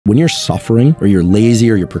When you're suffering or you're lazy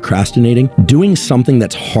or you're procrastinating, doing something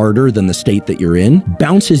that's harder than the state that you're in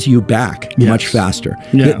bounces you back much faster.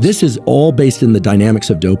 This is all based in the dynamics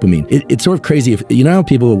of dopamine. It's sort of crazy. If you know how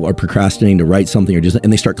people are procrastinating to write something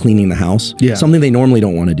and they start cleaning the house, something they normally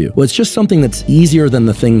don't want to do. Well, it's just something that's easier than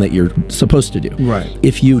the thing that you're supposed to do. Right.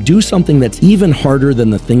 If you do something that's even harder than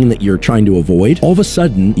the thing that you're trying to avoid, all of a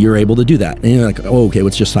sudden you're able to do that. And you're like, oh, okay, well,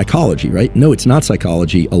 it's just psychology, right? No, it's not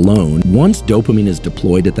psychology alone. Once dopamine is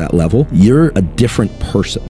deployed at that level, you're a different person.